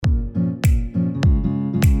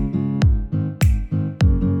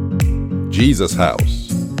Jesus House,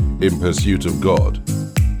 in pursuit of God,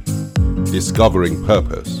 discovering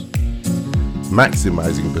purpose,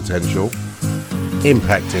 maximizing potential,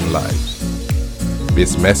 impacting lives.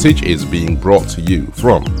 This message is being brought to you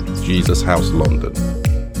from Jesus House London.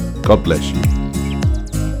 God bless you.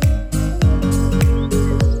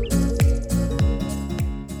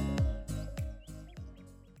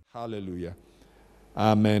 Hallelujah.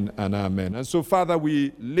 Amen and amen. And so, Father,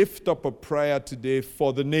 we lift up a prayer today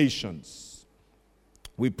for the nations.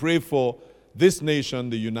 We pray for this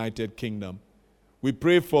nation, the United Kingdom. We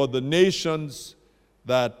pray for the nations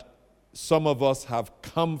that some of us have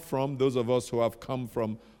come from, those of us who have come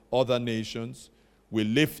from other nations. We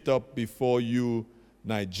lift up before you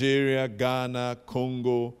Nigeria, Ghana,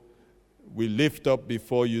 Congo. We lift up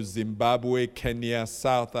before you Zimbabwe, Kenya,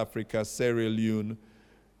 South Africa, Sierra Leone.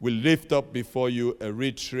 We lift up before you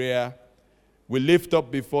Eritrea. We lift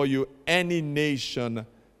up before you any nation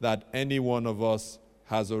that any one of us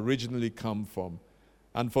has originally come from.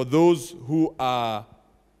 And for those who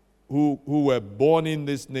were born in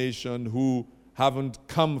this nation, who haven't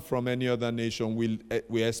come from any other nation,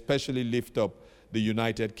 we especially lift up the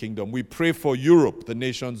United Kingdom. We pray for Europe, the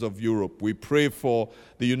nations of Europe. We pray for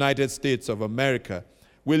the United States of America.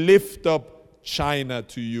 We lift up China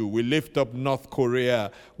to you. We lift up North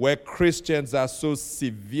Korea, where Christians are so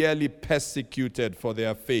severely persecuted for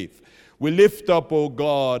their faith. We lift up, oh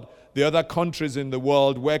God, the other countries in the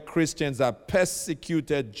world where Christians are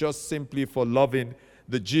persecuted just simply for loving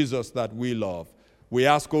the Jesus that we love. We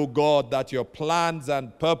ask, oh God, that your plans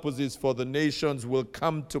and purposes for the nations will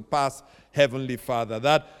come to pass, Heavenly Father,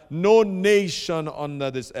 that no nation under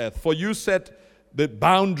this earth, for you set the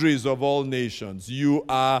boundaries of all nations. You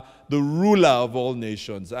are the ruler of all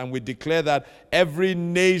nations. And we declare that every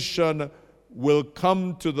nation will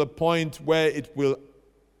come to the point where it will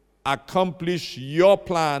accomplish your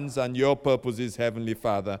plans and your purposes, Heavenly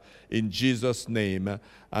Father, in Jesus' name.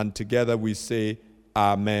 And together we say,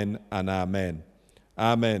 Amen and Amen.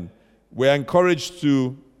 Amen. We're encouraged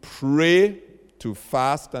to pray, to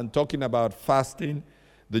fast, and talking about fasting,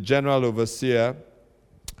 the General Overseer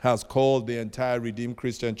has called the entire Redeemed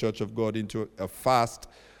Christian Church of God into a fast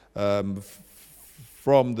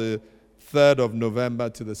from the 3rd of November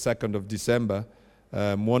to the 2nd of December.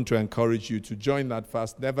 Want to encourage you to join that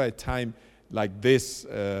fast. Never a time like this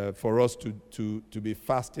for us to be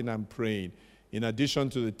fasting and praying. In addition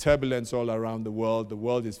to the turbulence all around the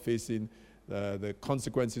world is facing the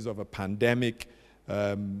consequences of a pandemic,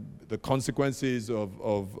 the consequences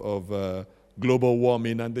of global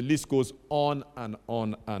warming, and the list goes on and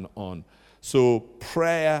on and on. So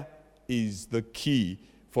prayer is the key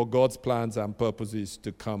for God's plans and purposes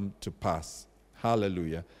to come to pass.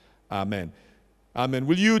 Hallelujah. Amen. Amen.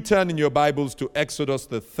 Will you turn in your Bibles to Exodus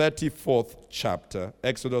the 34th chapter?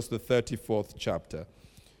 Exodus the 34th chapter.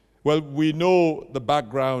 Well, we know the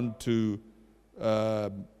background to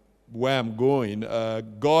where I'm going.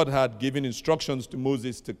 God had given instructions to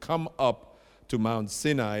Moses to come up to Mount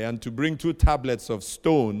Sinai and to bring 2 tablets of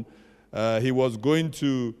stone. He was going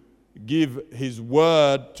to give his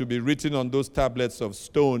word to be written on those tablets of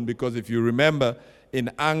stone, because if you remember, in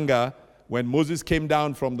anger, when Moses came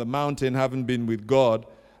down from the mountain, having been with God,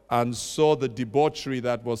 and saw the debauchery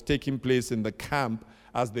that was taking place in the camp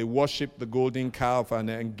as they worshipped the golden calf and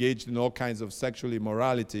engaged in all kinds of sexual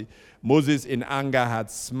immorality, Moses in anger had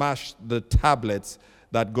smashed the tablets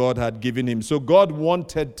that God had given him. So God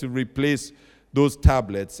wanted to replace those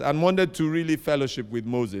tablets and wanted to really fellowship with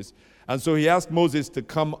Moses. And so he asked Moses to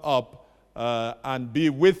come up and be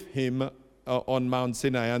with him on Mount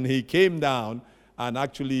Sinai. And he came down and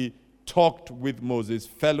actually talked with Moses,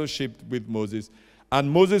 fellowshiped with Moses. And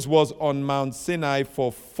Moses was on Mount Sinai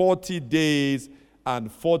for 40 days and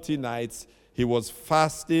 40 nights. He was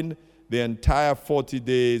fasting the entire 40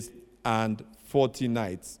 days and 40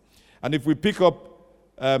 nights. And if we pick up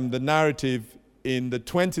the narrative in the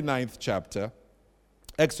 29th chapter,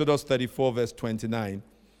 Exodus 34, verse 29.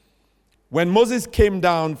 When Moses came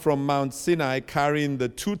down from Mount Sinai carrying the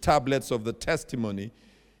 2 tablets of the testimony,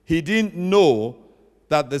 he didn't know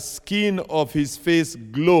that the skin of his face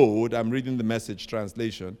glowed. I'm reading the Message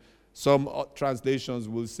translation. Some translations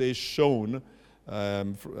will say shone,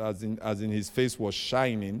 as in his face was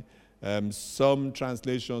shining. Some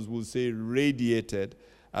translations will say radiated,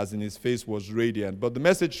 as in his face was radiant. But the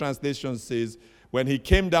Message translation says, when he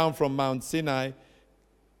came down from Mount Sinai,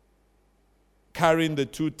 carrying the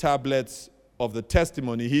 2 tablets of the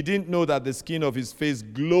testimony, he didn't know that the skin of his face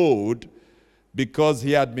glowed because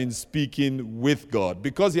he had been speaking with God.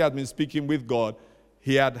 Because he had been speaking with God,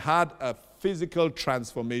 he had had a physical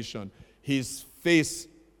transformation. His face,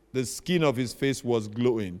 the skin of his face was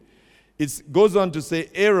glowing. It goes on to say,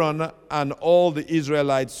 Aaron and all the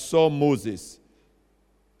Israelites saw Moses,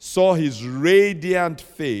 saw his radiant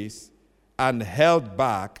face, and held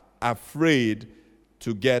back, afraid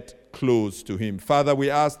to get close to him. Father, we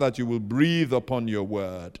ask that you will breathe upon your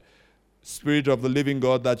word. Spirit of the living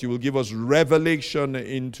God, that you will give us revelation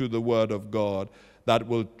into the word of God that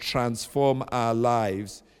will transform our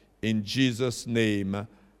lives. In Jesus' name,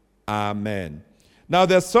 amen. Now,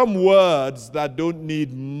 there's some words that don't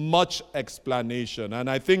need much explanation, and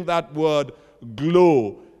I think that word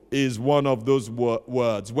glow is one of those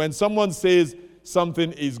words. When someone says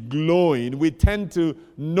something is glowing, we tend to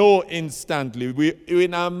know instantly.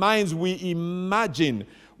 In our minds, we imagine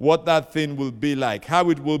what that thing will be like, how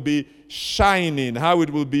it will be shining, how it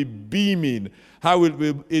will be beaming, how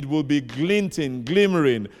it will be glinting,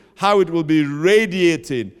 glimmering, how it will be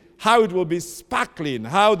radiating, how it will be sparkling,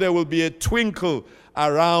 how there will be a twinkle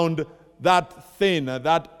around that thing,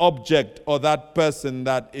 that object, or that person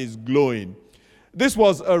that is glowing. This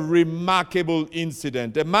was a remarkable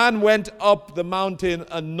incident. A man went up the mountain,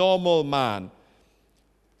 a normal man.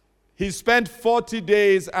 He spent 40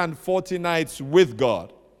 days and 40 nights with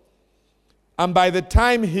God. And by the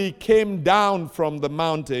time he came down from the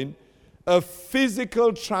mountain, a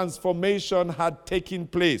physical transformation had taken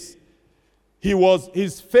place.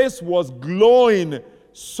 His face was glowing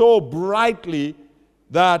so brightly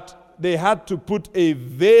that they had to put a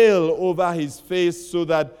veil over his face so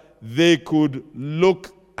that they could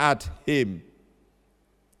look at him.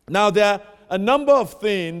 Now, there are a number of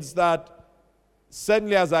things that,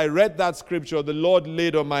 certainly as I read that scripture, the Lord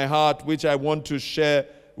laid on my heart, which I want to share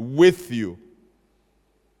with you.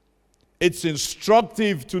 It's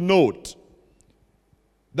instructive to note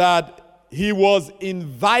that he was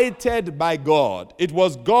invited by God. It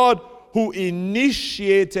was God who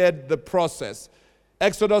initiated the process.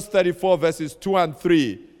 Exodus 34 verses 2 and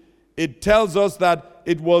 3, it tells us that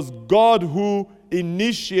it was God who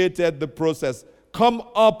initiated the process. Come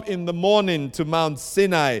up in the morning to Mount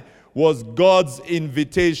Sinai was God's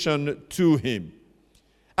invitation to him.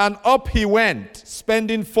 And up he went,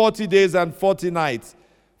 spending 40 days and 40 nights,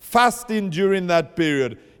 fasting during that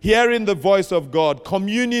period, hearing the voice of God,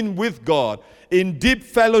 communing with God, in deep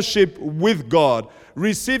fellowship with God,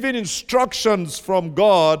 receiving instructions from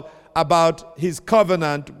God about his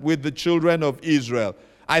covenant with the children of Israel.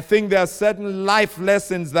 I think there are certain life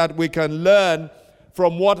lessons that we can learn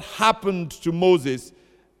from what happened to Moses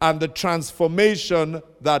and the transformation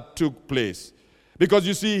that took place. Because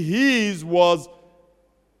you see, his was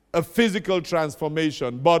a physical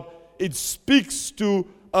transformation, but it speaks to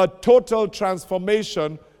a total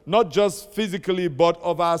transformation, not just physically, but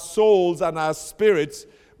of our souls and our spirits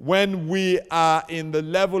when we are in the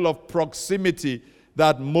level of proximity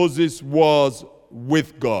that Moses was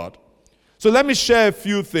with God. So let me share a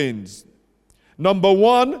few things. Number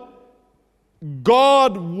one,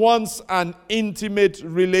 God wants an intimate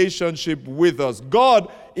relationship with us.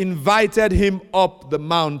 God invited him up the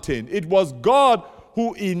mountain. It was God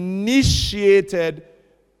who initiated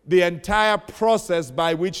the entire process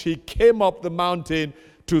by which he came up the mountain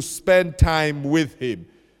to spend time with him.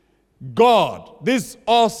 God, this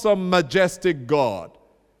awesome, majestic God,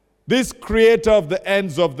 this creator of the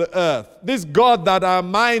ends of the earth, this God that our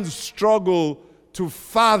minds struggle to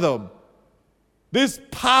fathom, this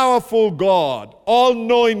powerful God,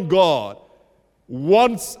 all-knowing God,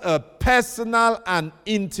 wants a personal and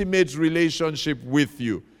intimate relationship with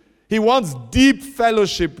you. He wants deep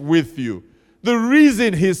fellowship with you. The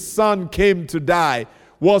reason his son came to die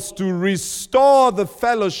was to restore the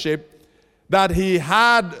fellowship that he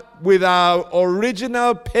had with our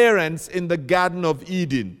original parents in the Garden of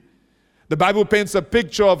Eden. The Bible paints a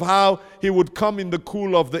picture of how he would come in the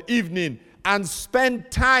cool of the evening and spend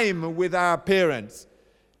time with our parents.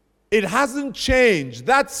 It hasn't changed.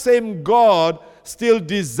 That same God still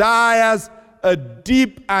desires a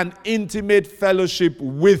deep and intimate fellowship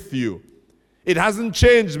with you. It hasn't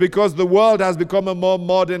changed because the world has become a more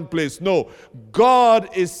modern place. No, God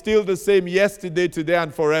is still the same yesterday, today,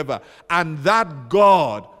 and forever. And that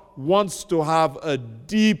God wants to have a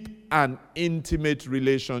deep and intimate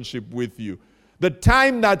relationship with you. The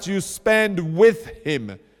time that you spend with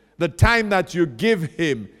him, the time that you give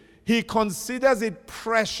him, he considers it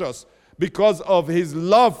precious because of his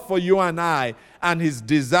love for you and I and his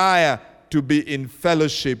desire to be in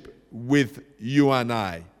fellowship with you and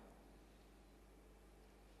I.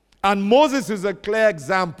 And Moses is a clear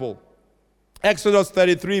example. Exodus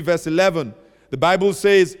 33 verse 11, the Bible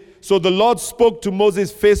says, "So the Lord spoke to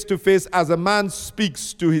Moses face to face as a man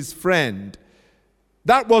speaks to his friend."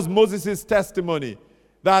 That was Moses' testimony.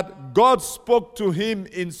 that God spoke to him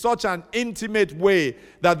in such an intimate way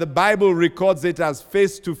that the Bible records it as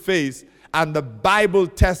face to face, and the Bible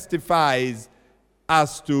testifies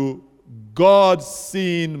as to God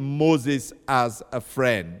seeing Moses as a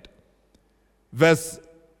friend.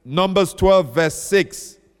 Numbers 12, verse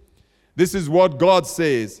 6. This is what God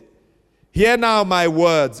says. Hear now my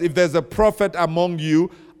words. If there's a prophet among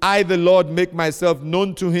you, I, the Lord, make myself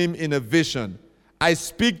known to him in a vision. I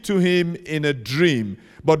speak to him in a dream.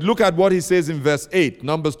 But look at what he says in verse 8,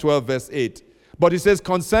 Numbers 12, verse 8. But he says,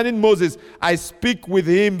 concerning Moses, I speak with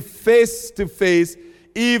him face to face,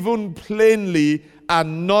 even plainly,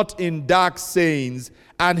 and not in dark sayings,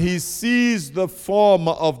 and he sees the form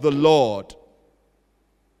of the Lord.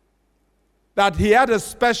 That he had a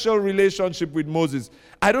special relationship with Moses.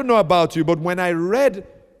 I don't know about you, but when I read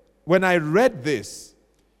this,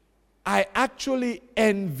 I actually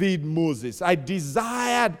envied Moses. I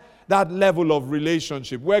desired that level of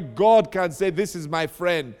relationship where God can say, this is my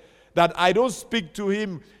friend, that I don't speak to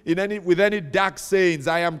him with any dark sayings.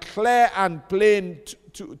 I am clear and plain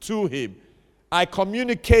to him. I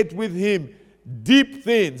communicate with him deep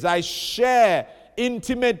things. I share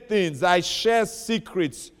intimate things. I share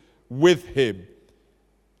secrets with him.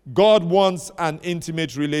 God wants an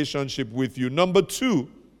intimate relationship with you. Number 2,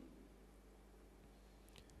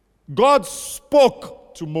 God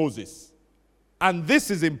spoke to Moses. And this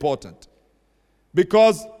is important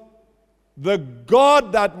because the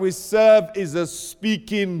God that we serve is a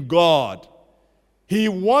speaking God. He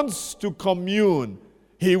wants to commune.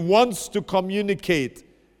 He wants to communicate.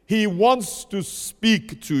 He wants to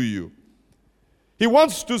speak to you. He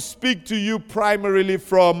wants to speak to you primarily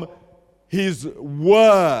from his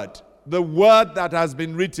word, the word that has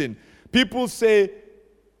been written. People say,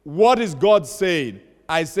 what is God saying?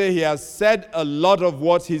 I say he has said a lot of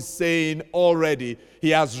what he's saying already. He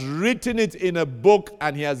has written it in a book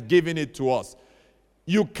and he has given it to us.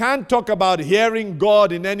 You can't talk about hearing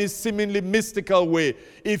God in any seemingly mystical way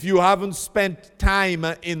if you haven't spent time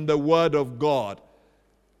in the Word of God.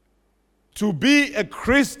 To be a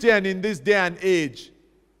Christian in this day and age,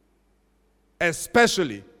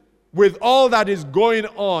 especially with all that is going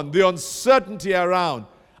on, the uncertainty around,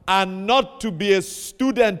 and not to be a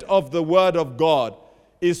student of the Word of God,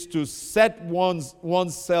 is to set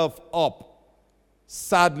oneself up,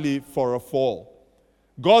 sadly, for a fall.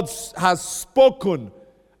 God has spoken,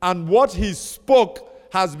 and what he spoke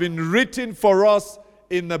has been written for us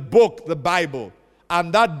in the book, the Bible.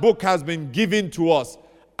 And that book has been given to us.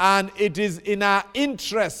 And it is in our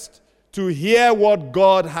interest to hear what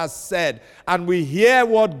God has said. And we hear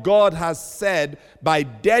what God has said by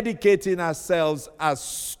dedicating ourselves as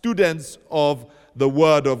students of the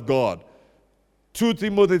Word of God. 2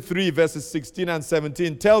 Timothy 3 verses 16 and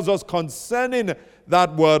 17 tells us concerning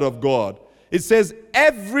that Word of God. It says,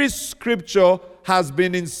 every scripture has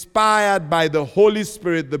been inspired by the Holy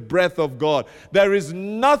Spirit, the breath of God. There is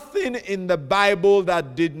nothing in the Bible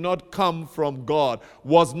that did not come from God,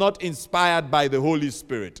 was not inspired by the Holy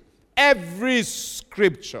Spirit. Every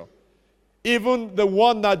scripture, even the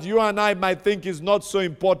one that you and I might think is not so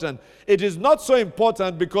important, it is not so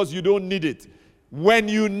important because you don't need it. When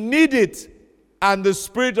you need it and the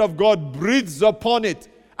Spirit of God breathes upon it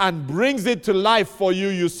and brings it to life for you,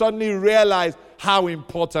 you suddenly realize how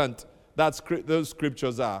important those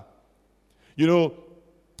scriptures are. You know,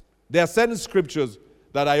 there are certain scriptures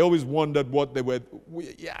that I always wondered what they were.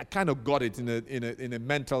 I kind of got it in a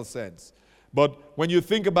mental sense. But when you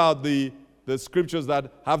think about the scriptures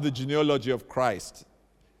that have the genealogy of Christ,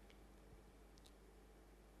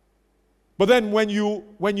 but then when you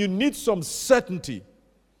need some certainty,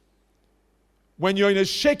 when you're in a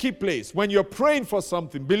shaky place, when you're praying for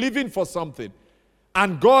something, believing for something,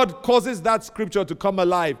 and God causes that scripture to come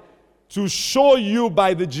alive to show you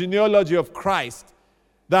by the genealogy of Christ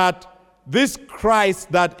that this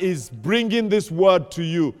Christ that is bringing this word to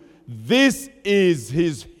you, this is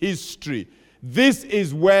his history. This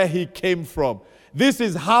is where he came from. This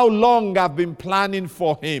is how long I've been planning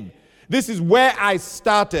for him. This is where I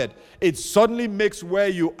started. It suddenly makes where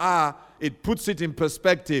you are, it puts it in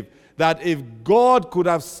perspective that if God could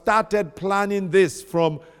have started planning this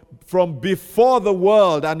from before the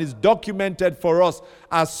world and is documented for us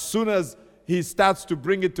as soon as he starts to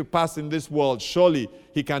bring it to pass in this world, surely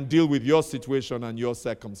he can deal with your situation and your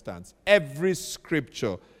circumstance. Every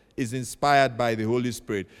scripture is inspired by the Holy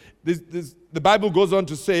Spirit. The Bible goes on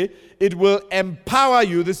to say, it will empower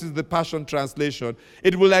you, this is the Passion Translation,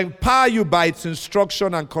 it will empower you by its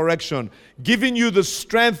instruction and correction, giving you the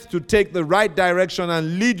strength to take the right direction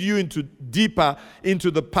and lead you deeper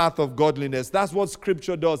into the path of godliness. That's what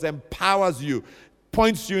Scripture does, empowers you,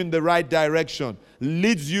 points you in the right direction.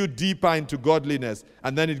 leads you deeper into godliness.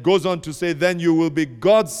 And then it goes on to say, then you will be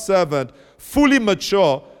God's servant, fully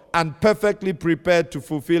mature and perfectly prepared to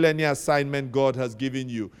fulfill any assignment God has given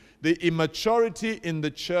you. The immaturity in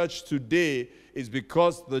the church today is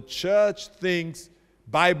because the church thinks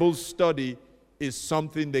Bible study is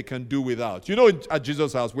something they can do without. You know, at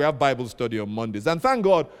Jesus House, we have Bible study on Mondays. And thank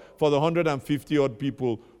God for the 150-odd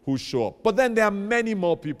people who show up. But then there are many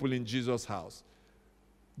more people in Jesus House.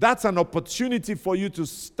 That's an opportunity for you to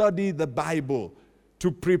study the Bible, to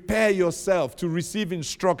prepare yourself, to receive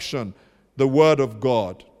instruction, the Word of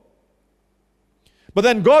God. But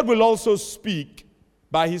then God will also speak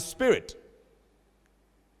by His Spirit,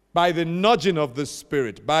 by the nudging of the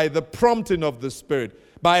Spirit, by the prompting of the Spirit,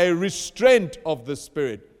 by a restraint of the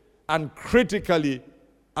Spirit, and critically,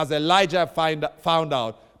 as Elijah found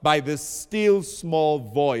out, by the still small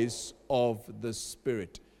voice of the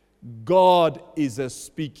Spirit. God is a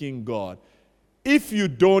speaking God. If you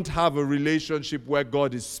don't have a relationship where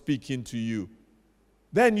God is speaking to you,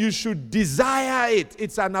 then you should desire it.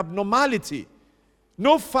 It's an abnormality.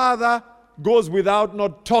 No father goes without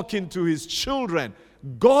not talking to his children.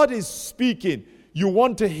 God is speaking. You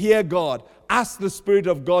want to hear God. Ask the Spirit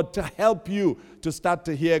of God to help you to start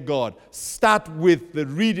to hear God. Start with the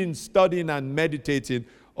reading, studying, and meditating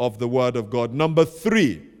of the Word of God. Number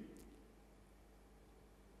 3.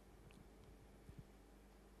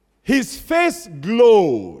 His face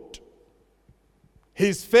glowed.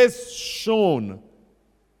 His face shone.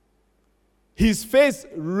 His face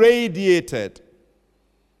radiated.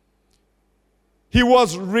 He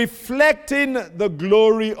was reflecting the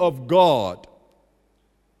glory of God.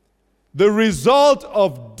 The result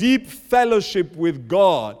of deep fellowship with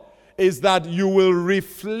God is that you will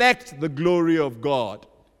reflect the glory of God.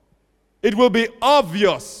 It will be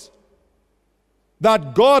obvious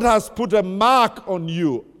that God has put a mark on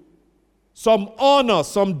you. Some honor,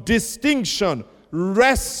 some distinction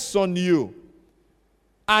rests on you.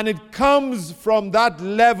 And it comes from that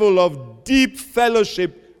level of deep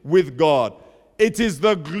fellowship with God. It is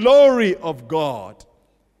the glory of God.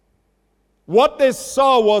 What they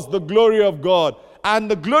saw was the glory of God. And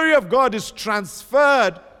the glory of God is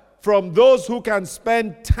transferred from those who can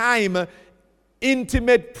spend time,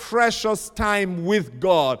 intimate, precious time with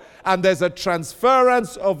God. And there's a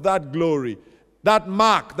transference of that glory, that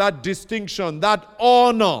mark, that distinction, that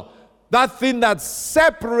honor, that thing that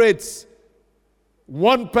separates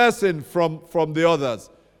one person from the others.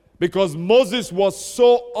 Because Moses was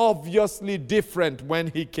so obviously different when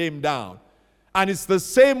he came down. And it's the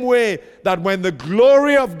same way that when the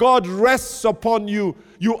glory of God rests upon you,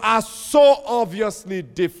 you are so obviously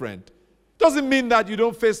different. Doesn't mean that you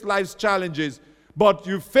don't face life's challenges, but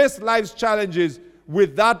you face life's challenges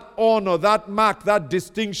with that honor, that mark, that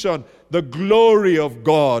distinction, the glory of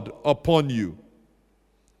God upon you.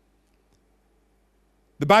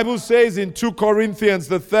 The Bible says in 2 Corinthians,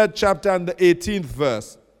 the 3rd chapter and the 18th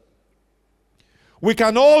verse, we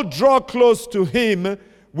can all draw close to Him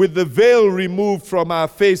with the veil removed from our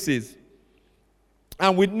faces.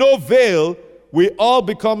 And with no veil, we all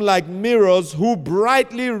become like mirrors who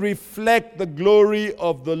brightly reflect the glory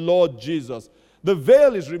of the Lord Jesus. The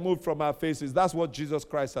veil is removed from our faces. That's what Jesus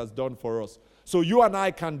Christ has done for us. So you and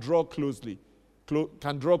I can draw close to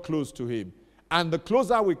Him. And the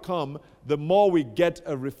closer we come, the more we get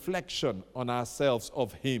a reflection on ourselves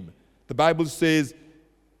of Him. The Bible says,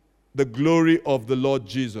 the glory of the Lord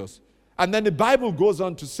Jesus. And then the Bible goes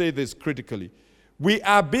on to say this critically. We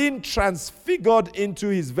are being transfigured into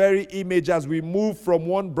His very image as we move from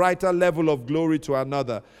one brighter level of glory to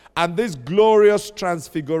another. And this glorious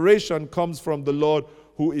transfiguration comes from the Lord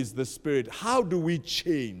who is the Spirit. How do we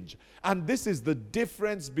change? And this is the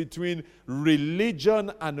difference between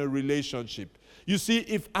religion and a relationship. You see,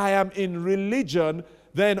 if I am in religion,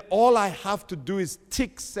 then all I have to do is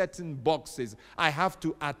tick certain boxes. I have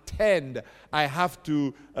to attend. I have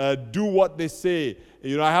to do what they say.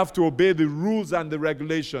 I have to obey the rules and the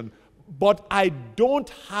regulation. But I don't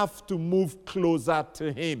have to move closer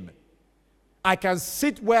to Him. I can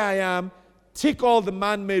sit where I am, tick all the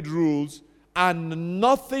man-made rules, and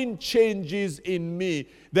nothing changes in me.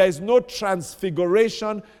 There is no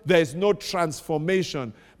transfiguration. There is no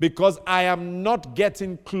transformation because I am not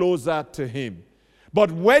getting closer to Him. But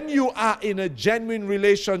when you are in a genuine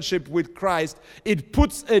relationship with Christ, it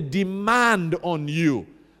puts a demand on you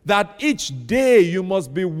that each day you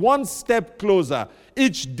must be one step closer.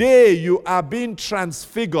 Each day you are being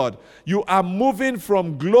transfigured. You are moving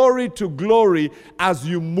from glory to glory as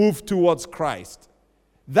you move towards Christ.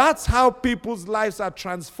 That's how people's lives are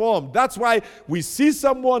transformed. That's why we see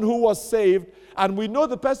someone who was saved And we know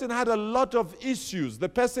the person had a lot of issues. The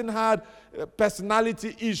person had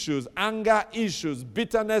personality issues, anger issues,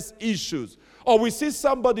 bitterness issues. Or we see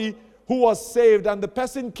somebody who was saved and the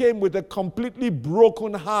person came with a completely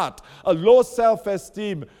broken heart, a low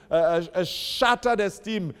self-esteem, a shattered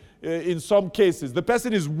esteem in some cases. The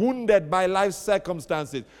person is wounded by life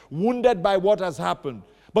circumstances, wounded by what has happened.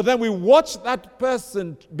 But then we watch that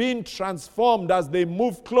person being transformed as they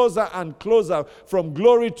move closer and closer from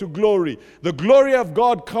glory to glory. The glory of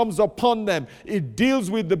God comes upon them. It deals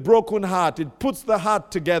with the broken heart. It puts the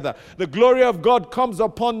heart together. The glory of God comes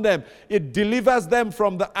upon them. It delivers them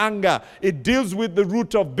from the anger. It deals with the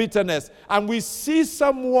root of bitterness. And we see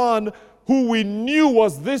someone who we knew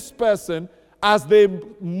was this person. As they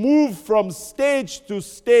move from stage to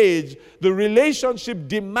stage, the relationship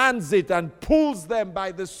demands it and pulls them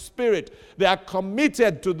by the Spirit. They are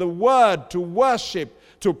committed to the Word, to worship,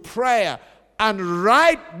 to prayer. And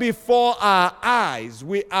right before our eyes,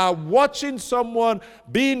 we are watching someone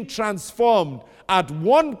being transformed. At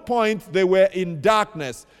one point, they were in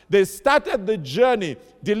darkness. They started the journey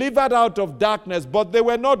delivered out of darkness, but they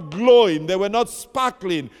were not glowing. They were not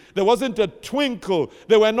sparkling. There wasn't a twinkle.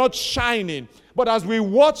 They were not shining. But as we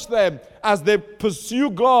watch them, as they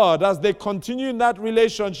pursue God, as they continue in that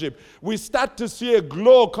relationship, we start to see a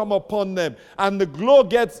glow come upon them. And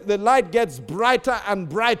the light gets brighter and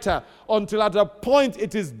brighter until at a point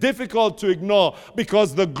it is difficult to ignore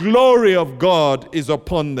because the glory of God is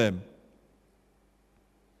upon them.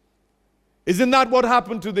 Isn't that what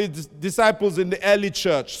happened to the disciples in the early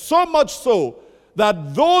church? So much so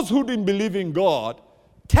that those who didn't believe in God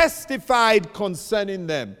testified concerning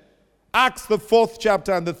them. Acts, the 4th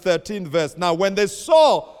chapter and the 13th verse. Now, when they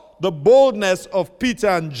saw the boldness of Peter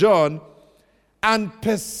and John and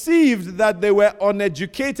perceived that they were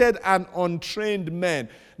uneducated and untrained men.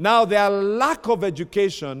 Now, their lack of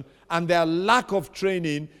education and their lack of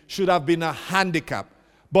training should have been a handicap.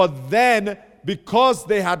 But then, because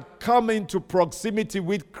they had come into proximity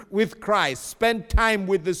with Christ, spent time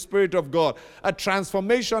with the Spirit of God, a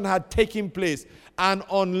transformation had taken place. And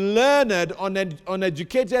unlearned,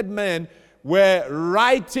 uneducated men were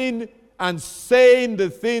writing and saying the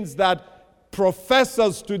things that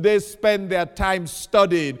professors today spend their time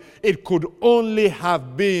studying. It could only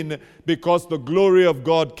have been because the glory of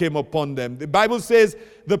God came upon them. The Bible says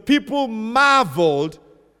the people marveled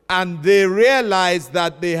and they realized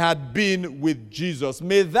that they had been with Jesus.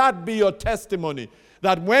 May that be your testimony,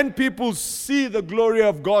 that when people see the glory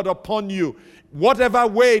of God upon you, whatever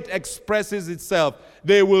way it expresses itself,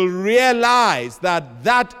 they will realize that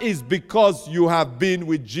that is because you have been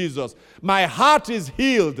with Jesus. My heart is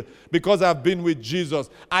healed because I've been with Jesus.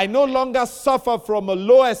 I no longer suffer from a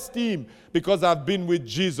low esteem because I've been with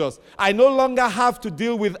Jesus. I no longer have to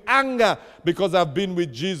deal with anger because I've been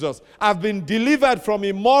with Jesus. I've been delivered from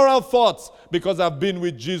immoral thoughts because I've been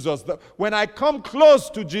with Jesus. When I come close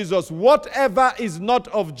to Jesus, whatever is not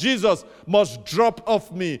of Jesus must drop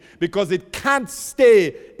off me because it can't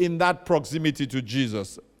stay in that proximity to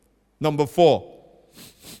Jesus. Number 4.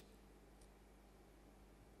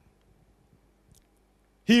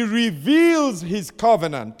 He reveals his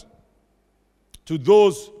covenant to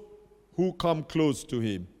those who come close to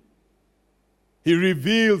him. He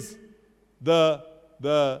reveals the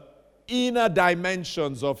inner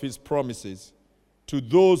dimensions of his promises to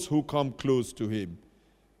those who come close to him.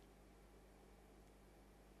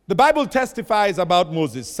 The Bible testifies about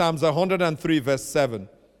Moses, Psalms 103 verse 7.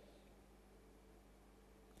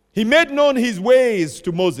 He made known his ways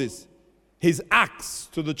to Moses, his acts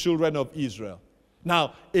to the children of Israel.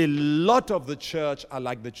 Now, a lot of the church are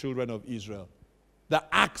like the children of Israel. The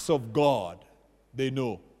acts of God, they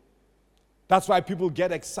know. That's why people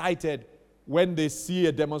get excited when they see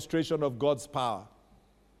a demonstration of God's power.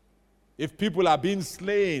 If people are being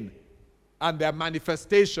slain and their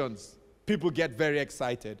manifestations, people get very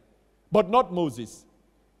excited. But not Moses.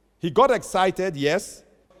 He got excited, yes.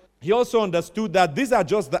 He also understood that these are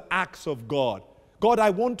just the acts of God. God,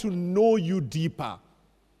 I want to know you deeper.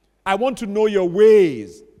 I want to know your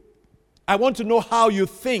ways. I want to know how you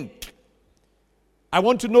think. I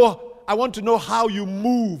want to know how you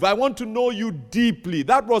move. I want to know you deeply.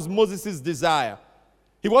 That was Moses' desire.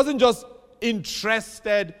 He wasn't just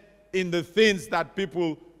interested in the things that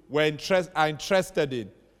people are interested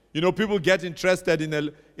in. You know, people get interested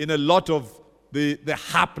in a lot of the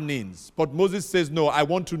happenings. But Moses says, no, I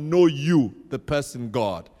want to know you, the person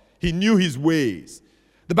God. He knew his ways.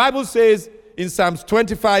 The Bible says in Psalms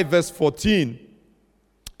 25 verse 14,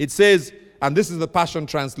 it says, and this is the Passion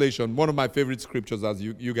Translation, one of my favorite scriptures as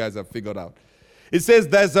you guys have figured out. It says,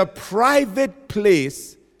 there's a private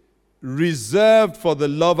place reserved for the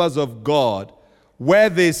lovers of God,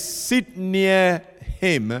 where they sit near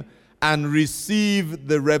him and receive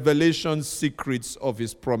the revelation secrets of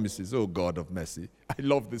his promises. Oh, God of mercy. I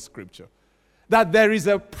love this scripture. That there is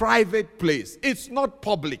a private place. It's not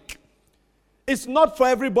public. It's not for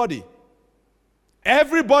everybody.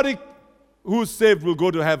 Everybody who's saved will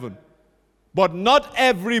go to heaven. But not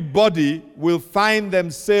everybody will find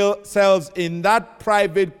themselves in that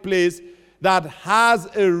private place that has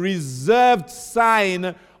a reserved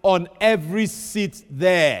sign on every seat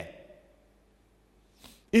there.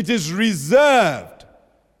 It is reserved.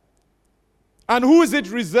 And who is it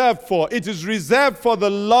reserved for? It is reserved for the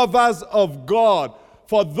lovers of God,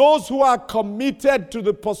 for those who are committed to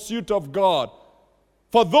the pursuit of God,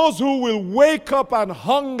 for those who will wake up and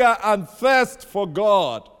hunger and thirst for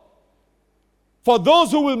God, for those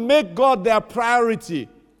who will make God their priority,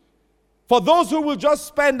 for those who will just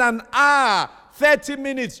spend an hour, 30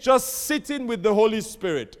 minutes just sitting with the Holy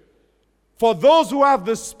Spirit, for those who have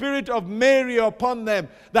the Spirit of Mary upon them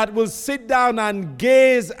that will sit down and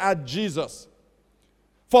gaze at Jesus,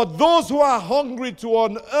 for those who are hungry to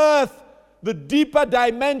unearth the deeper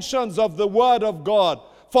dimensions of the Word of God,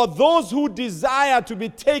 for those who desire to be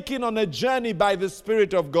taken on a journey by the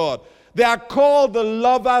Spirit of God. They are called the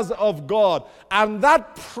lovers of God. And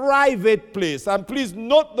that private place, and please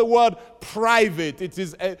note the word private, it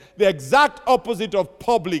is the exact opposite of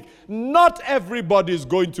public. Not everybody is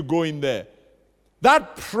going to go in there.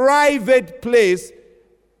 That private place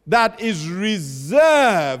that is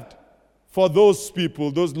reserved for those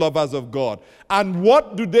people, those lovers of God. And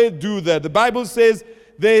what do they do there? The Bible says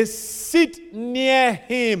they sit near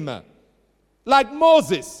him. Like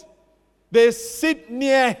Moses. They sit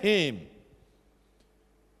near him.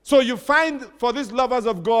 So you find for these lovers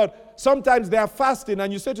of God, sometimes they are fasting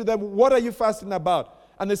and you say to them, what are you fasting about?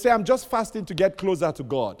 And they say, I'm just fasting to get closer to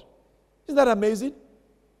God. Isn't that amazing?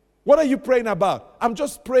 What are you praying about? I'm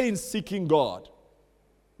just praying, seeking God.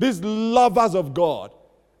 These lovers of God.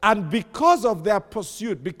 And because of their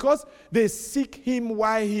pursuit, because they seek him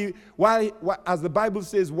as the Bible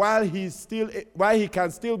says, while he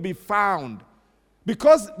can still be found.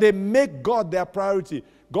 Because they make God their priority,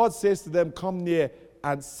 God says to them, come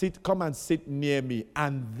and sit near me.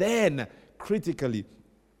 And then, critically,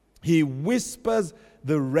 he whispers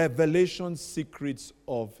the revelation secrets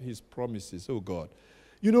of his promises. Oh God.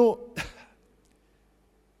 You know,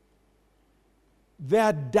 there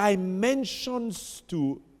are dimensions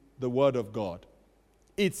to the Word of God.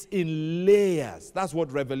 It's in layers. That's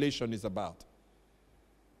what revelation is about.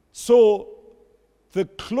 So, the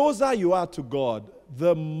closer you are to God,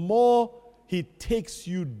 the more he takes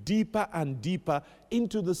you deeper and deeper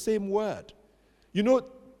into the same word. You know,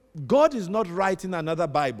 God is not writing another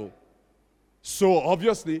Bible. So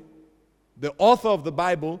obviously, the author of the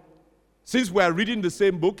Bible, since we are reading the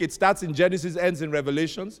same book, it starts in Genesis, ends in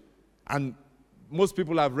Revelations, and most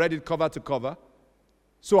people have read it cover to cover.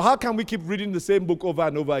 So how can we keep reading the same book over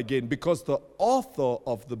and over again? Because the author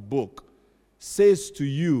of the book says to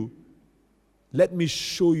you, let me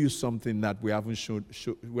show you something that we haven't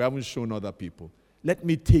shown other people. Let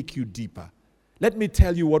me take you deeper. Let me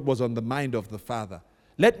tell you what was on the mind of the Father.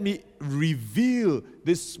 Let me reveal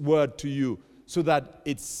this word to you so that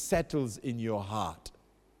it settles in your heart.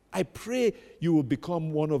 I pray you will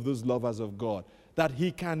become one of those lovers of God, that he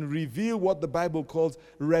can reveal what the Bible calls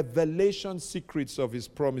revelation secrets of his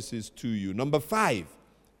promises to you. Number 5,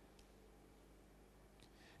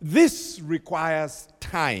 this requires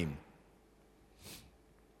time.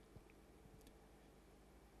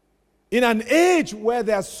 In an age where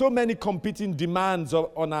there are so many competing demands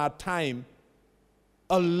on our time,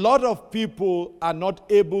 a lot of people are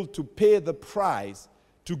not able to pay the price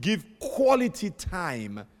to give quality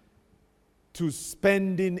time to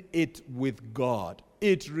spending it with God.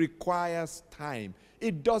 It requires time.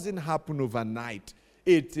 It doesn't happen overnight.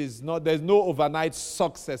 There's no overnight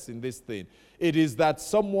success in this thing. It is that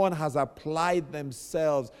someone has applied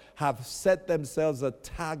themselves, have set themselves a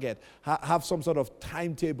target, have some sort of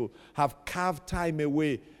timetable, have carved time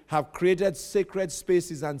away, have created sacred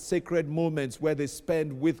spaces and sacred moments where they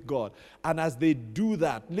spend with God. And as they do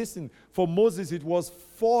that, listen, for Moses it was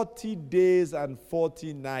 40 days and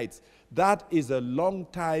 40 nights. That is a long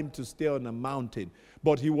time to stay on a mountain.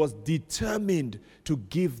 But he was determined to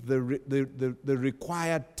give the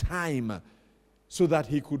required time so that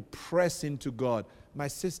he could press into God. My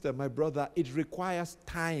sister, my brother, it requires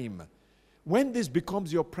time. When this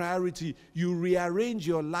becomes your priority, you rearrange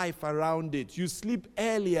your life around it. You sleep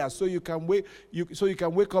earlier so you can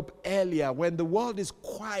wake up earlier. When the world is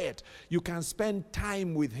quiet, you can spend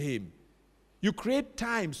time with him. You create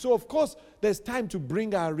time. So of course, there's time to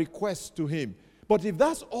bring our requests to him. But if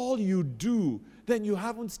that's all you do, then you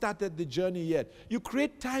haven't started the journey yet. You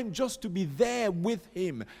create time just to be there with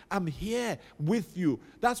Him. I'm here with you.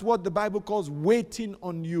 That's what the Bible calls waiting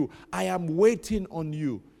on you. I am waiting on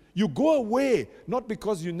you. You go away, not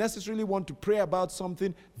because you necessarily want to pray about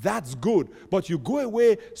something, that's good. But you go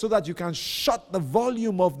away so that you can shut the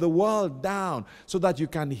volume of the world down, so that you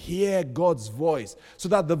can hear God's voice, so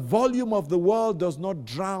that the volume of the world does not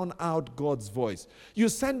drown out God's voice. You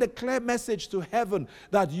send a clear message to heaven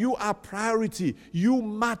that you are priority, you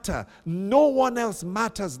matter, no one else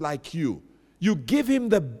matters like you. You give Him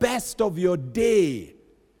the best of your day.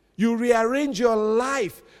 You rearrange your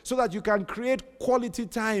life so that you can create quality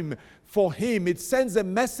time for Him. It sends a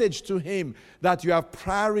message to Him that you have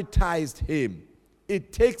prioritized Him.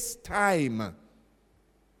 It takes time.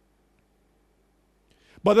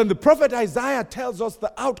 But then the prophet Isaiah tells us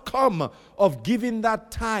the outcome of giving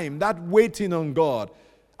that time, that waiting on God.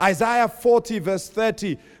 Isaiah 40 verse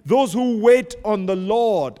 30, those who wait on the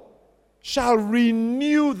Lord shall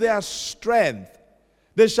renew their strength.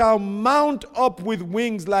 They shall mount up with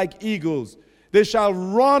wings like eagles. They shall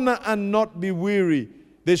run and not be weary.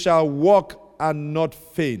 They shall walk and not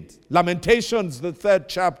faint. Lamentations, the 3rd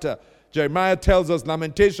chapter. Jeremiah tells us,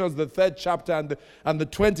 Lamentations, the 3rd chapter and the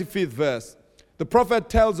 25th verse. The prophet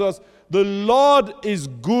tells us, the Lord is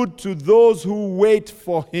good to those who wait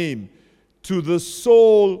for Him, to the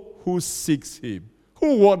soul who seeks Him.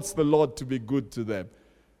 Who wants the Lord to be good to them?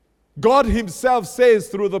 God Himself says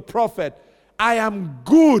through the prophet, I am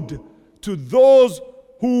good to those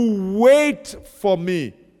who wait for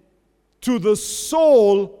me, to the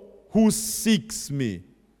soul who seeks me.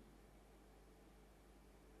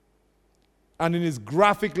 And in his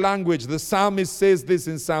graphic language, the psalmist says this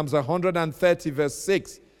in Psalms 130 verse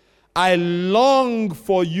 6, I long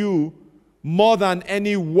for you more than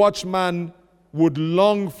any watchman would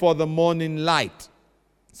long for the morning light.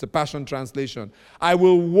 It's a Passion Translation. I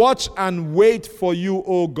will watch and wait for you,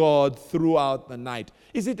 O God, throughout the night.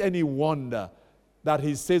 Is it any wonder that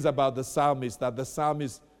he says about the psalmist, that the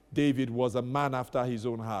psalmist David was a man after his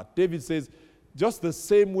own heart? David says, just the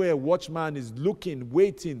same way a watchman is looking,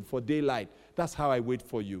 waiting for daylight, that's how I wait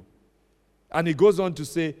for you. And he goes on to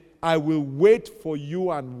say, I will wait for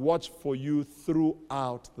you and watch for you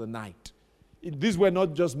throughout the night. These were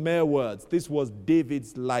not just mere words. This was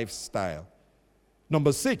David's lifestyle.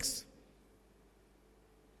 Number 6.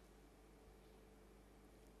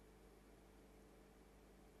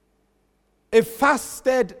 A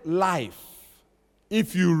fasted life,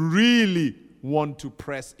 if you really want to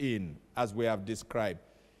press in, as we have described,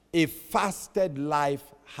 a fasted life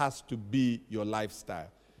has to be your lifestyle.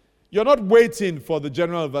 You're not waiting for the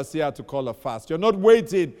general overseer to call a fast. You're not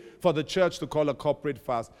waiting for the church to call a corporate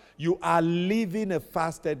fast. You are living a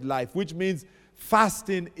fasted life, which means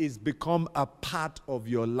fasting is become a part of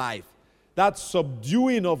your life. That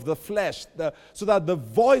subduing of the flesh, so that the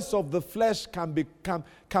voice of the flesh can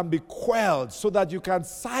be quelled, so that you can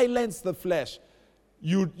silence the flesh.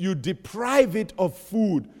 You deprive it of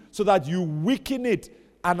food, so that you weaken it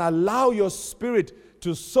and allow your spirit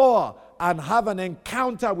to soar and have an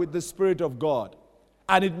encounter with the Spirit of God.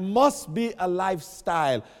 And it must be a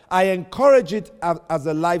lifestyle. I encourage it as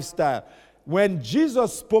a lifestyle. When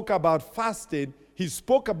Jesus spoke about fasting, he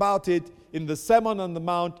spoke about it in the Sermon on the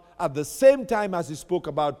Mount at the same time as he spoke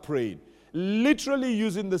about praying, literally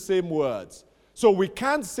using the same words. So we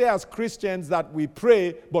can't say as Christians that we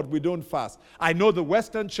pray, but we don't fast. I know the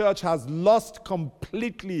Western church has lost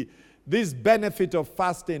completely this benefit of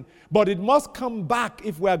fasting, but it must come back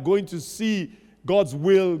if we are going to see God's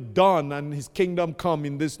will done and His kingdom come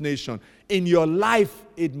in this nation. In your life,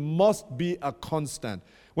 it must be a constant.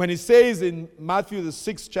 When He says in Matthew the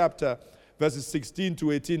 6th chapter, verses 16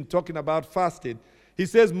 to 18, talking about fasting, He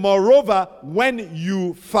says, moreover, when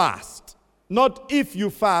you fast, not if you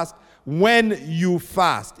fast, when you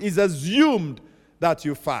fast. It's assumed that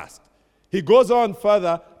you fast. He goes on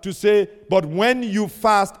further to say, but when you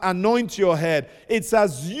fast, anoint your head. It's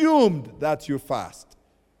assumed that you fast.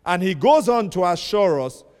 And he goes on to assure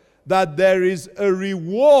us that there is a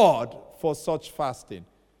reward for such fasting.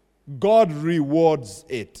 God rewards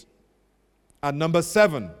it. And number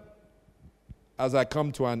 7, as I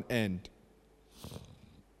come to an end,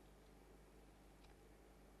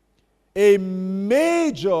 a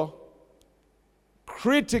major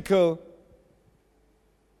critical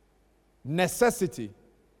necessity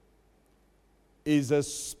is a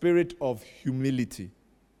spirit of humility.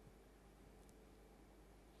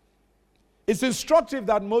 It's instructive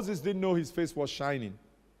that Moses didn't know his face was shining.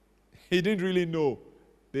 He didn't really know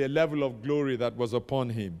the level of glory that was upon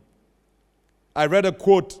him. I read a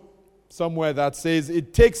quote somewhere that says,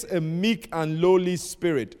 it takes a meek and lowly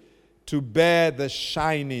spirit to bear the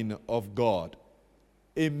shining of God,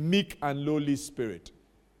 a meek and lowly spirit.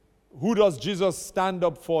 Who does Jesus stand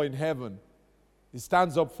up for in heaven? He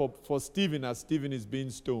stands up for Stephen as Stephen is being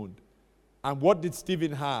stoned. And what did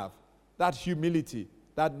Stephen have? That humility,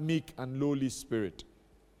 that meek and lowly spirit.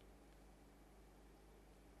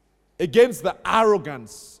 Against the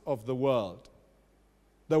arrogance of the world,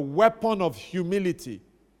 the weapon of humility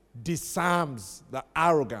disarms the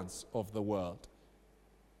arrogance of the world.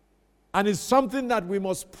 And it's something that we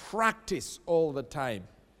must practice all the time.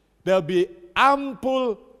 There'll be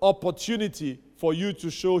ample opportunity for you to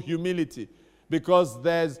show humility, because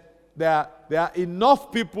there are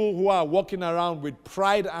enough people who are walking around with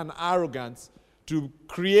pride and arrogance to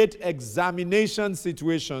create examination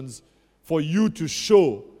situations for you to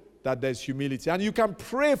show that there's humility. And you can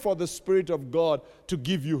pray for the Spirit of God to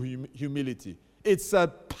give you humility. It's a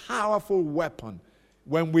powerful weapon.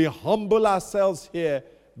 When we humble ourselves here,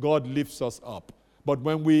 God lifts us up. But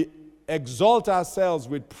when we exalt ourselves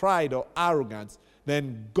with pride or arrogance,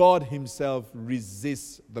 then God himself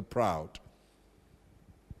resists the proud.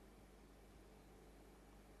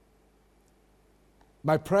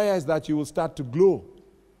 My prayer is that you will start to glow,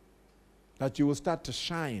 that you will start to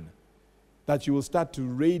shine, that you will start to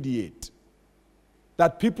radiate,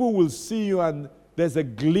 that people will see you and there's a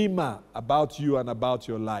glimmer about you and about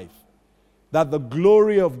your life, that the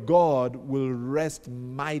glory of God will rest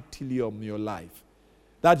mightily on your life,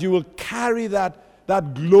 that you will carry that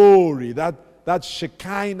glory, that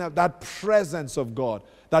Shekinah, that presence of God,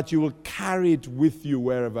 that you will carry it with you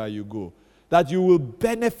wherever you go, that you will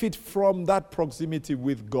benefit from that proximity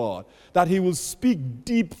with God, that he will speak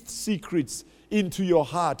deep secrets into your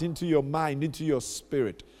heart, into your mind, into your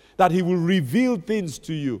spirit, that he will reveal things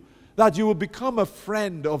to you, that you will become a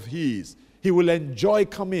friend of his. He will enjoy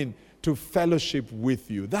coming to fellowship with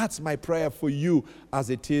you. That's my prayer for you, as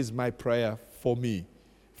it is my prayer for me.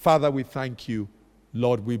 Father, we thank you.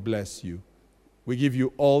 Lord, we bless you. We give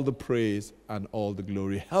you all the praise and all the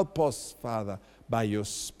glory. Help us, Father, by your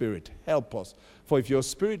Spirit. Help us. For if your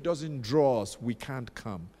Spirit doesn't draw us, we can't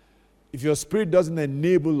come. If your Spirit doesn't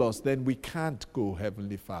enable us, then we can't go,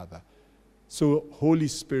 Heavenly Father. So, Holy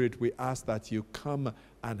Spirit, we ask that you come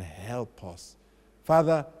and help us.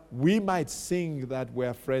 Father, we might sing that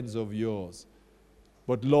we're friends of yours.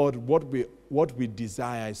 But Lord, what we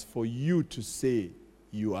desire is for you to say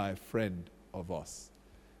you are a friend of us.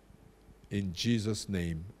 In Jesus'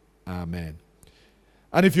 name, amen.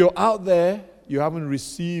 And if you're out there, you haven't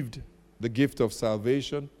received the gift of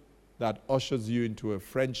salvation that ushers you into a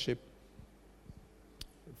friendship,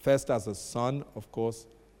 first as a son, of course,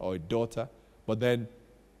 or a daughter, but then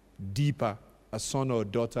deeper, a son or a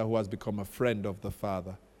daughter who has become a friend of the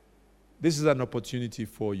Father. This is an opportunity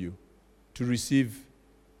for you to receive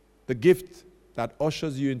the gift that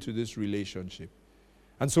ushers you into this relationship.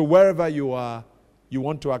 And so wherever you are, you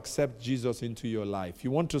want to accept Jesus into your life.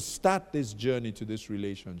 You want to start this journey to this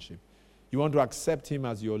relationship. You want to accept him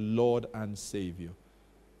as your Lord and Savior.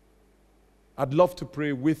 I'd love to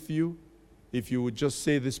pray with you. If you would just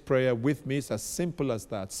say this prayer with me, it's as simple as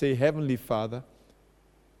that. Say, Heavenly Father,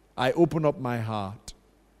 I open up my heart.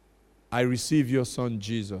 I receive your Son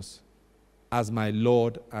Jesus as my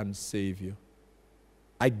Lord and Savior.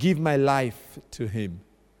 I give my life to him.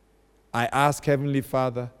 I ask, Heavenly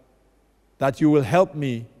Father, that you will help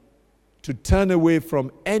me to turn away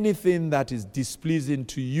from anything that is displeasing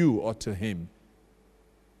to you or to him,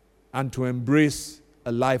 and to embrace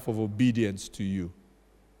a life of obedience to you.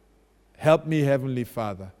 Help me, Heavenly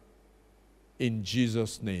Father, in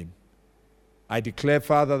Jesus' name. I declare,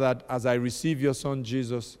 Father, that as I receive your Son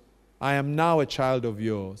Jesus, I am now a child of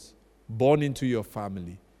yours, born into your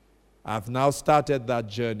family. I have now started that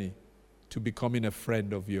journey to becoming a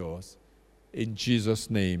friend of yours. In Jesus'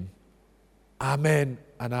 name, amen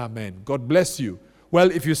and amen. God bless you.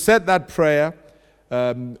 Well, if you said that prayer,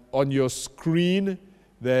 on your screen,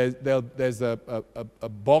 there's a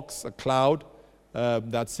box, a cloud,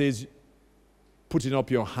 that says, putting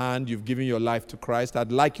up your hand, you've given your life to Christ.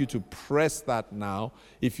 I'd like you to press that now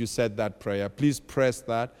if you said that prayer. Please press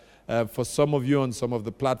that. For some of you on some of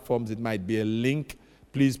the platforms, it might be a link.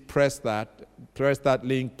 Please press that. Press that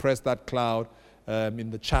link, press that cloud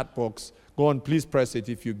in the chat box. Go on, please press it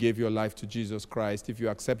if you gave your life to Jesus Christ, if you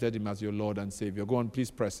accepted him as your Lord and Savior. Go on, please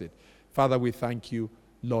press it. Father, we thank you.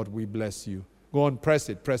 Lord, we bless you. Go on, press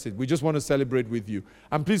it, press it. We just want to celebrate with you.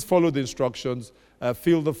 And please follow the instructions,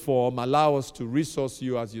 fill the form, allow us to resource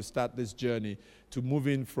you as you start this journey to move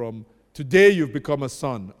in from today you've become a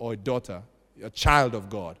son or a daughter, a child of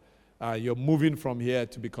God. You're moving from here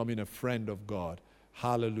to becoming a friend of God.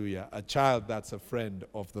 Hallelujah. A child that's a friend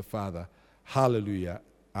of the Father. Hallelujah.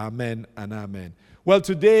 Amen and amen. Well,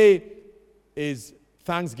 today is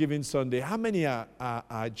Thanksgiving Sunday. How many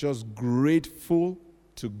are just grateful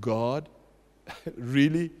to God,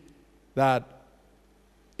 really, that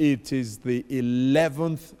it is the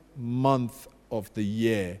 11th month of the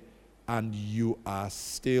year and you are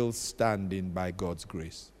still standing by God's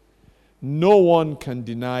grace? No one can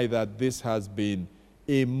deny that this has been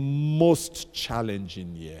a most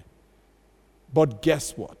challenging year. But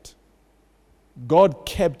guess what? God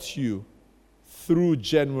kept you through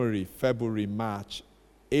January, February, March,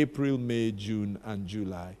 April, May, June, and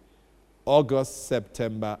July, August,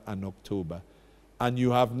 September, and October. And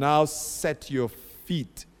you have now set your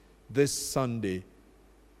feet this Sunday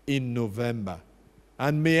in November.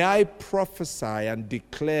 And may I prophesy and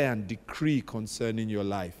declare and decree concerning your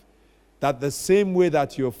life that the same way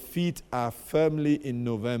that your feet are firmly in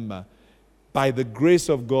November, by the grace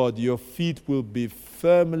of God, your feet will be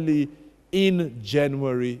firmly in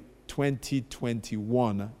January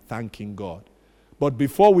 2021, thanking God. But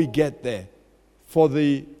before we get there, for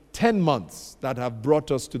the 10 months that have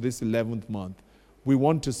brought us to this 11th month, we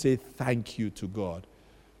want to say thank you to God.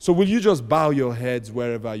 So will you just bow your heads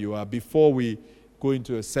wherever you are before we go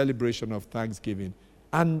into a celebration of Thanksgiving?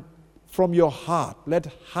 And from your heart, let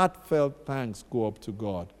heartfelt thanks go up to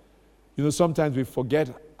God. You know, sometimes we forget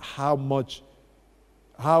how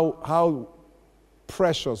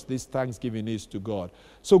precious this Thanksgiving is to God.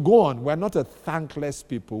 So go on. We're not a thankless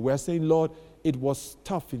people. We're saying, Lord, it was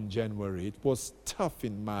tough in January. It was tough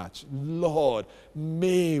in March. Lord,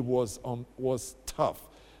 May was tough.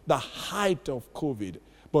 The height of COVID.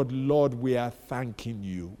 But Lord, we are thanking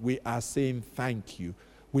you. We are saying thank you.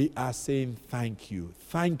 We are saying thank you.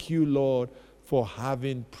 Thank you, Lord, for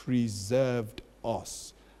having preserved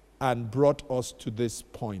us and brought us to this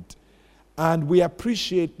point. And we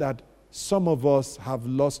appreciate that some of us have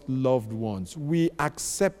lost loved ones. We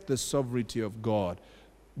accept the sovereignty of God.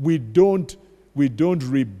 We don't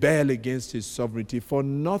rebel against his sovereignty, for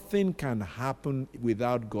nothing can happen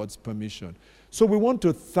without God's permission. So we want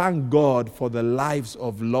to thank God for the lives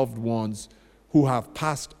of loved ones who have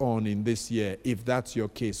passed on in this year, if that's your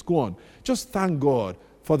case. Go on. Just thank God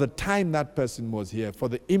for the time that person was here, for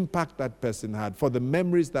the impact that person had, for the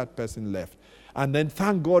memories that person left. And then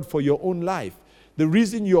thank God for your own life. The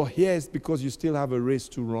reason you're here is because you still have a race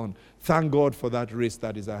to run. Thank God for that race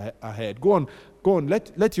that is ahead. Go on.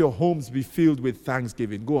 Let your homes be filled with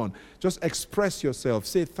thanksgiving. Go on. Just express yourself.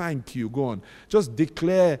 Say thank you. Go on. Just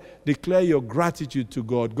declare your gratitude to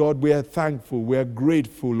God. God, we are thankful. We are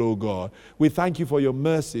grateful, oh God. We thank you for your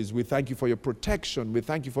mercies. We thank you for your protection. We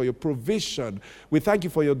thank you for your provision. We thank you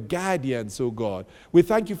for your guidance, oh God. We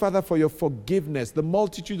thank you, Father, for your forgiveness. The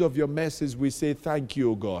multitude of your mercies, we say thank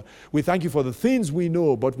you, oh God. We thank you for the things we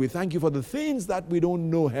know, but we thank you for the things that we don't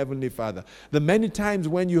know, Heavenly Father. The many times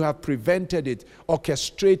when you have prevented it,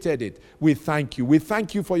 orchestrated it, we thank you. We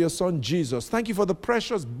thank you for your Son Jesus. Thank you for the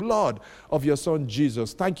precious blood of your Son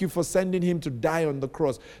Jesus. Thank you for sending him to die on the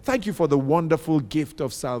cross. Thank you for the wonderful gift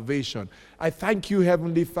of salvation. I thank you,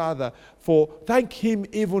 Heavenly Father, thank him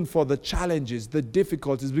even for the challenges, the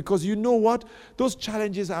difficulties, because you know what? Those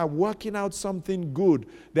challenges are working out something good.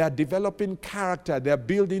 They are developing character. They are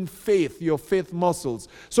building faith, your faith muscles.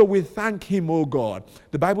 So we thank him, oh God.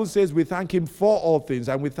 The Bible says we thank him for all things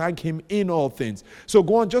and we thank him in all things. So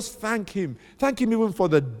go on, just thank him. Thank him even for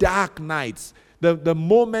the dark nights. The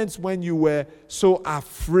moments when you were so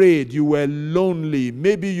afraid, you were lonely,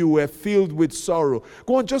 maybe you were filled with sorrow.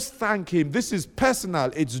 Go on, just thank him. This is personal.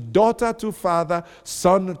 It's daughter to father,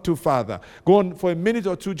 son to father. Go on for a minute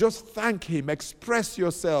or two, just thank him. Express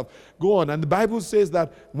yourself. Go on. And the Bible says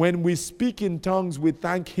that when we speak in tongues, we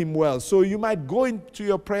thank him well. So you might go into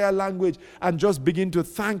your prayer language and just begin to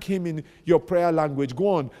thank him in your prayer language. Go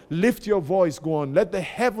on. Lift your voice. Go on. Let the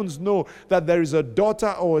heavens know that there is a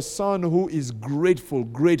daughter or a son who is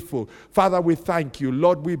grateful. Father, we thank you.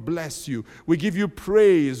 Lord, we bless you. We give you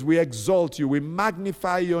praise. We exalt you. We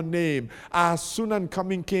magnify your name. Our soon and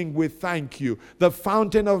coming King, we thank you. The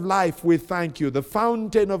fountain of life, we thank you. The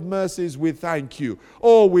fountain of mercies, we thank you.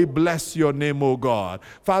 Oh, we bless your name, oh God.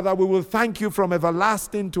 Father, we will thank you from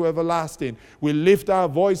everlasting to everlasting. We lift our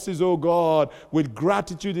voices, oh God, with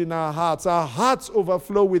gratitude in our hearts. Our hearts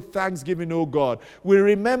overflow with thanksgiving, oh God. We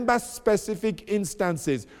remember specific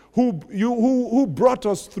instances. Who brought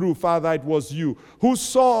us through, Father, it was you. Who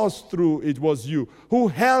saw us through, it was you. Who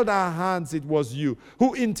held our hands, it was you.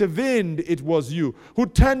 Who intervened, it was you. Who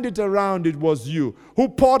turned it around, it was you. Who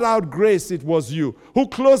poured out grace, it was you. Who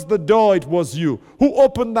closed the door, it was you. Who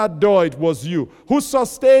opened that door, it was you. Who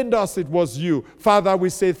sustained us, it was you. Father, we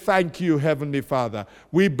say thank you, Heavenly Father.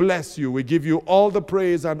 We bless you. We give you all the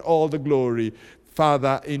praise and all the glory.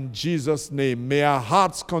 Father, in Jesus' name. May our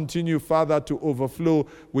hearts continue, Father, to overflow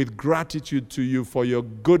with gratitude to you for your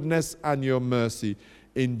goodness and your mercy.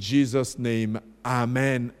 In Jesus' name,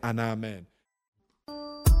 amen and amen.